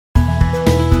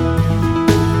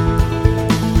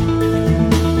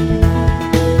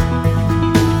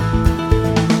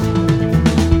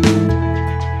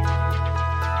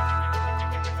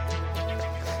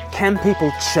Can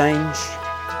people change?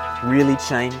 Really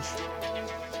change?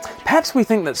 Perhaps we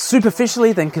think that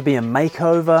superficially there could be a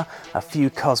makeover, a few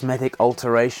cosmetic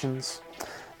alterations.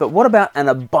 But what about an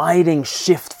abiding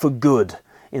shift for good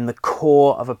in the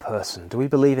core of a person? Do we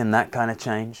believe in that kind of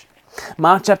change?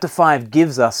 Mark chapter 5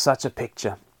 gives us such a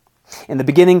picture. In the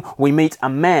beginning, we meet a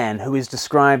man who is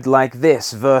described like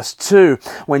this. Verse 2,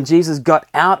 when Jesus got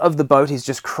out of the boat, he's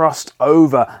just crossed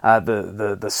over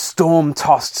the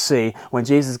storm-tossed sea. When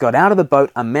Jesus got out of the boat,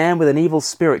 a man with an evil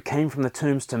spirit came from the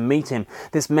tombs to meet him.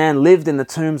 This man lived in the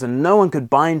tombs, and no one could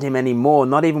bind him anymore,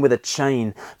 not even with a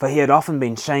chain, for he had often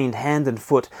been chained hand and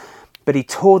foot. But he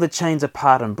tore the chains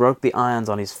apart and broke the irons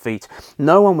on his feet.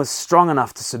 No one was strong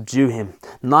enough to subdue him.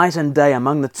 Night and day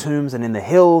among the tombs and in the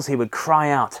hills he would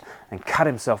cry out and cut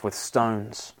himself with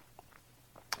stones.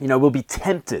 We'll be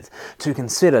tempted to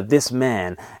consider this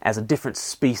man as a different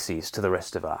species to the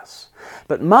rest of us.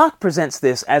 But Mark presents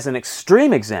this as an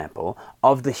extreme example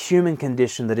of the human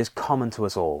condition that is common to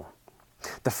us all.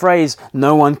 The phrase,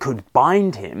 no one could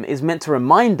bind him, is meant to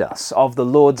remind us of the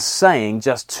Lord's saying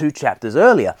just 2 chapters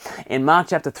earlier. In Mark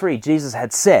chapter 3, Jesus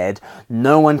had said,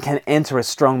 no one can enter a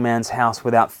strong man's house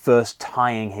without first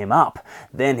tying him up.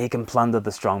 Then he can plunder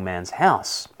the strong man's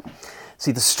house.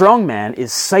 See, the strong man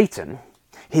is Satan.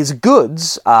 His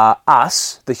goods are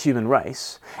us, the human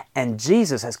race, and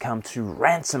Jesus has come to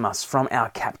ransom us from our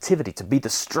captivity, to be the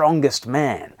strongest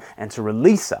man, and to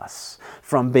release us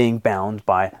from being bound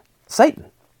by Satan.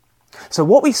 So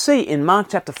what we see in Mark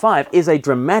chapter 5 is a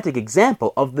dramatic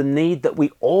example of the need that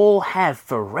we all have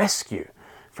for rescue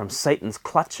from Satan's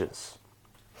clutches.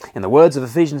 In the words of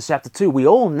Ephesians chapter 2, we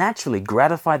all naturally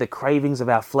gratify the cravings of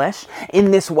our flesh.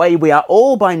 In this way, we are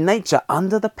all by nature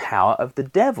under the power of the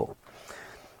devil.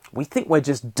 We think we're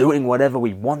just doing whatever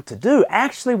we want to do.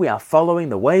 Actually, we are following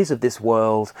the ways of this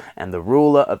world and the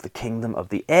ruler of the kingdom of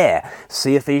the air.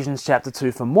 See Ephesians chapter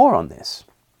 2 for more on this.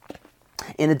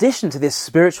 In addition to this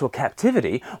spiritual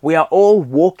captivity, we are all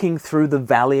walking through the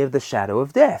valley of the shadow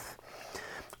of death.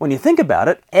 When you think about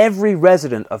it, every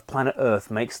resident of planet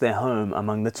Earth makes their home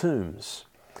among the tombs.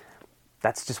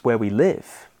 That's just where we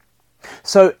live.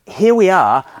 So here we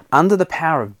are, under the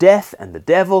power of death and the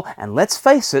devil, and let's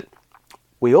face it,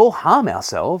 we all harm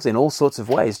ourselves in all sorts of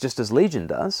ways, just as Legion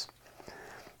does.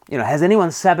 Has anyone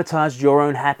sabotaged your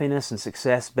own happiness and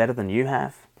success better than you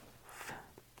have?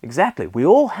 Exactly. We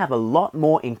all have a lot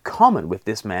more in common with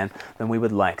this man than we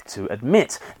would like to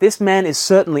admit. This man is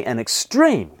certainly an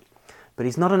extreme, but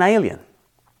he's not an alien.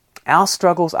 Our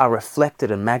struggles are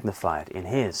reflected and magnified in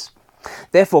his.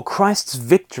 Therefore, Christ's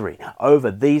victory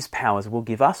over these powers will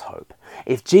give us hope.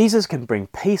 If Jesus can bring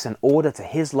peace and order to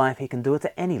his life, he can do it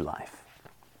to any life.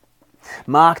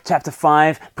 Mark chapter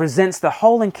 5 presents the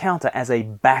whole encounter as a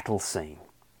battle scene.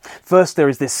 First, there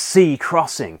is this sea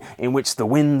crossing in which the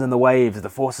wind and the waves, the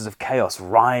forces of chaos,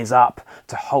 rise up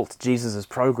to halt Jesus'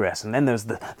 progress. And then there's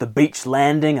the beach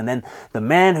landing, and then the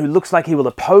man who looks like he will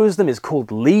oppose them is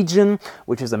called Legion,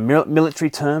 which is a military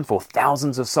term for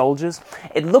thousands of soldiers.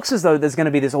 It looks as though there's going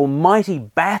to be this almighty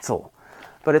battle,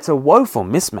 but it's a woeful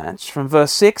mismatch. From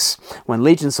verse 6, when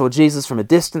Legion saw Jesus from a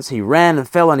distance, he ran and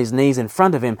fell on his knees in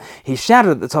front of him. He shouted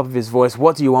at the top of his voice,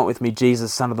 "What do you want with me,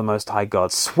 Jesus, Son of the Most High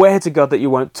God? Swear to God that you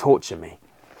won't torture me."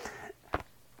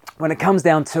 When it comes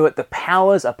down to it, the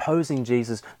powers opposing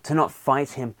Jesus do not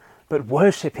fight him, but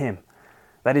worship him.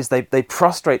 That is, they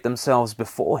prostrate themselves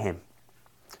before him.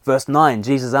 Verse 9,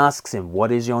 Jesus asks him,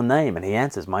 "What is your name?" And he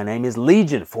answers, "My name is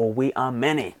Legion, for we are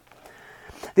many."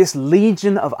 This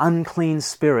legion of unclean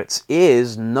spirits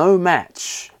is no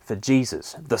match for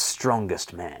Jesus, the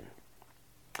strongest man.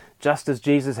 Just as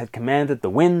Jesus had commanded the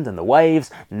wind and the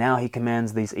waves, now he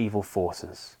commands these evil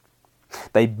forces.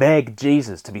 They beg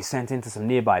Jesus to be sent into some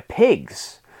nearby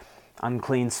pigs.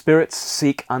 Unclean spirits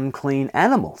seek unclean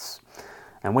animals.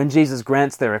 And when Jesus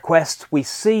grants their request, we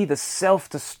see the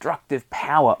self-destructive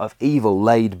power of evil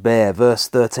laid bare. Verse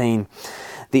 13,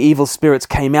 the evil spirits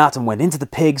came out and went into the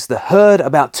pigs. The herd,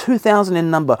 about 2,000 in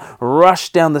number,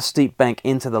 rushed down the steep bank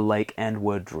into the lake and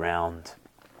were drowned.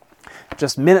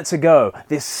 Just minutes ago,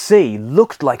 this sea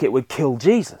looked like it would kill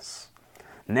Jesus.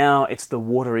 Now it's the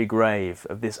watery grave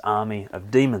of this army of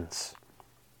demons.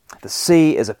 The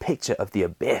sea is a picture of the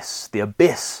abyss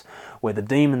where the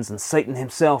demons and Satan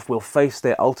himself will face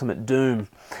their ultimate doom.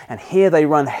 And here they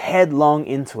run headlong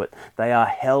into it. They are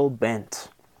hell-bent.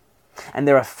 And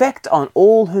their effect on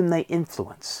all whom they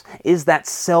influence is that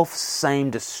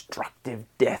self-same destructive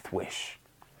death wish.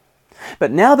 But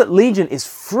now that Legion is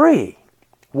free,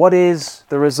 what is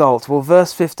the result? Well,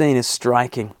 verse 15 is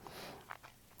striking.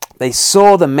 They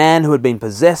saw the man who had been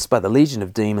possessed by the legion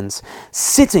of demons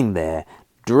sitting there,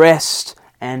 dressed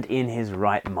and in his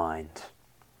right mind.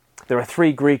 There are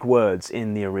 3 Greek words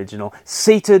in the original: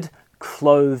 seated,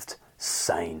 clothed,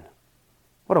 sane.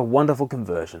 What a wonderful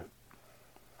conversion.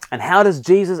 And how does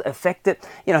Jesus effect it?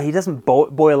 He doesn't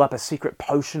boil up a secret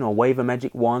potion or wave a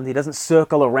magic wand. He doesn't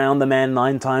circle around the man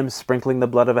 9 times, sprinkling the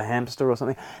blood of a hamster or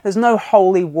something. There's no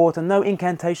holy water, no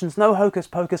incantations, no hocus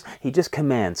pocus. He just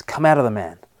commands, come out of the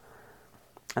man.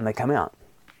 And they come out.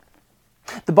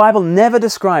 The Bible never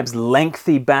describes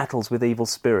lengthy battles with evil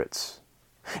spirits.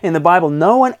 In the Bible,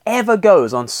 no one ever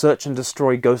goes on search and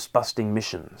destroy ghost-busting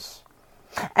missions.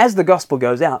 As the gospel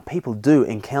goes out, people do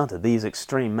encounter these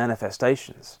extreme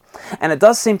manifestations. And it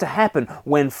does seem to happen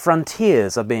when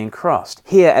frontiers are being crossed.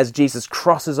 Here, as Jesus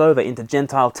crosses over into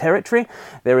Gentile territory,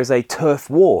 there is a turf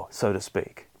war, so to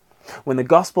speak. When the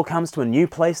gospel comes to a new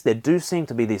place, there do seem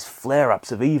to be these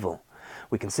flare-ups of evil.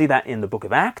 We can see that in the book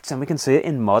of Acts, and we can see it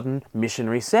in modern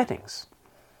missionary settings.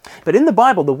 But in the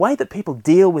Bible, the way that people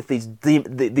deal with these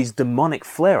demonic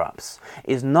flare-ups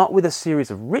is not with a series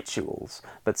of rituals,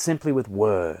 but simply with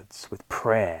words, with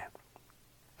prayer.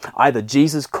 Either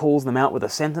Jesus calls them out with a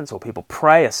sentence, or people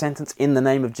pray a sentence in the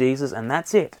name of Jesus, and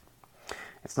that's it.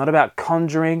 It's not about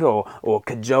conjuring or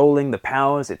cajoling the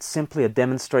powers. It's simply a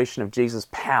demonstration of Jesus'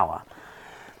 power.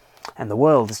 And the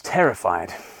world is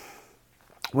terrified.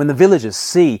 When the villagers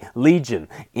see Legion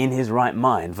in his right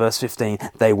mind, verse 15,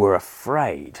 they were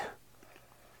afraid.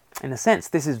 In a sense,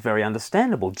 this is very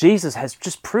understandable. Jesus has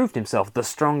just proved himself the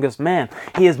strongest man.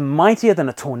 He is mightier than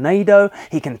a tornado.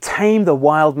 He can tame the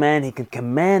wild man. He can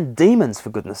command demons,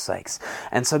 for goodness sakes.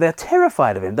 And so they're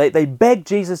terrified of him. They beg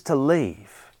Jesus to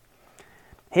leave.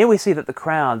 Here we see that the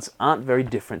crowds aren't very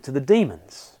different to the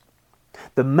demons.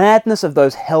 The madness of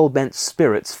those hell-bent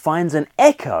spirits finds an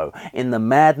echo in the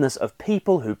madness of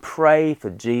people who pray for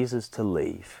Jesus to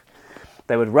leave.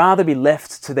 They would rather be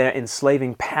left to their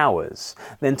enslaving powers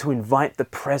than to invite the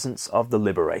presence of the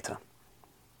liberator.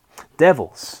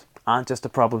 Devils aren't just a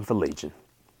problem for Legion.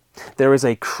 There is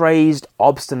a crazed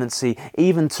obstinacy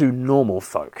even to normal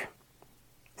folk.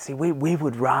 See, we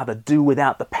would rather do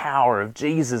without the power of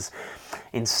Jesus.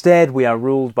 Instead, we are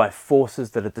ruled by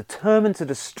forces that are determined to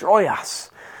destroy us.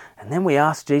 And then we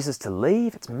ask Jesus to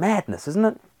leave? It's madness, isn't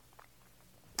it?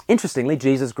 Interestingly,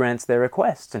 Jesus grants their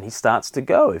requests and he starts to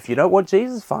go. If you don't want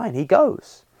Jesus, fine, he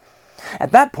goes.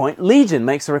 At that point, Legion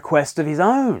makes a request of his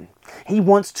own. He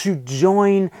wants to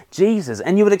join Jesus,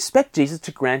 and you would expect Jesus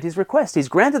to grant his request. He's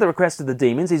granted the request of the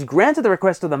demons, he's granted the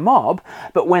request of the mob,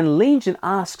 but when Legion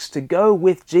asks to go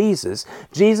with Jesus,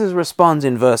 Jesus responds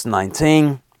in verse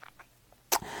 19,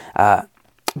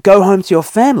 go home to your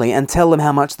family and tell them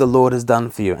how much the Lord has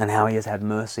done for you and how he has had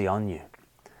mercy on you.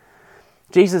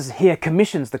 Jesus here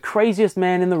commissions the craziest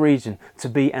man in the region to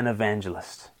be an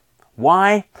evangelist.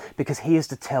 Why? Because he is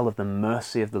to tell of the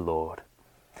mercy of the Lord.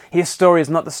 His story is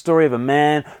not the story of a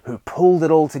man who pulled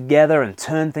it all together and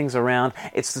turned things around.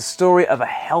 It's the story of a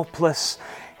helpless,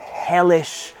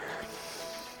 hellish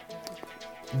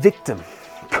victim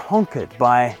conquered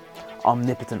by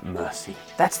omnipotent mercy.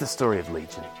 That's the story of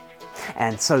Legion.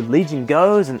 And so Legion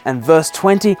goes, and verse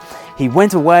 20, he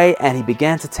went away and he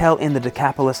began to tell in the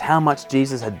Decapolis how much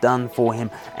Jesus had done for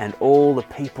him, and all the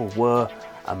people were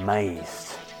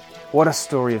amazed. What a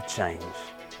story of change.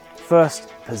 First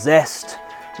possessed,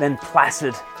 then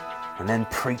placid, and then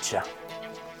preacher.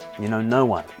 No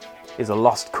one is a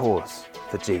lost cause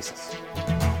for Jesus.